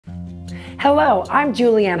Hello, I'm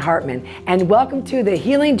Julieann Hartman, and welcome to the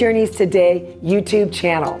Healing Journeys Today YouTube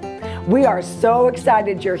channel. We are so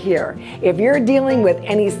excited you're here. If you're dealing with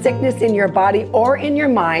any sickness in your body or in your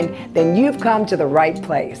mind, then you've come to the right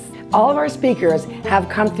place. All of our speakers have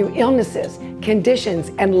come through illnesses, conditions,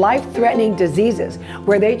 and life-threatening diseases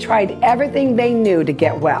where they tried everything they knew to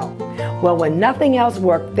get well. Well, when nothing else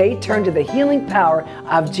worked, they turned to the healing power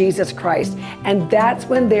of Jesus Christ, and that's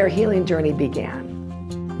when their healing journey began.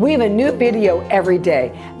 We have a new video every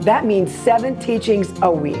day. That means 7 teachings a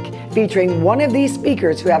week, featuring one of these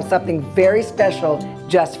speakers who have something very special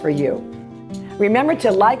just for you. Remember to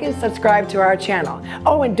like and subscribe to our channel.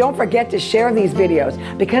 Oh, and don't forget to share these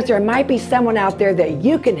videos because there might be someone out there that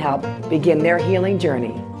you can help begin their healing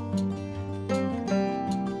journey.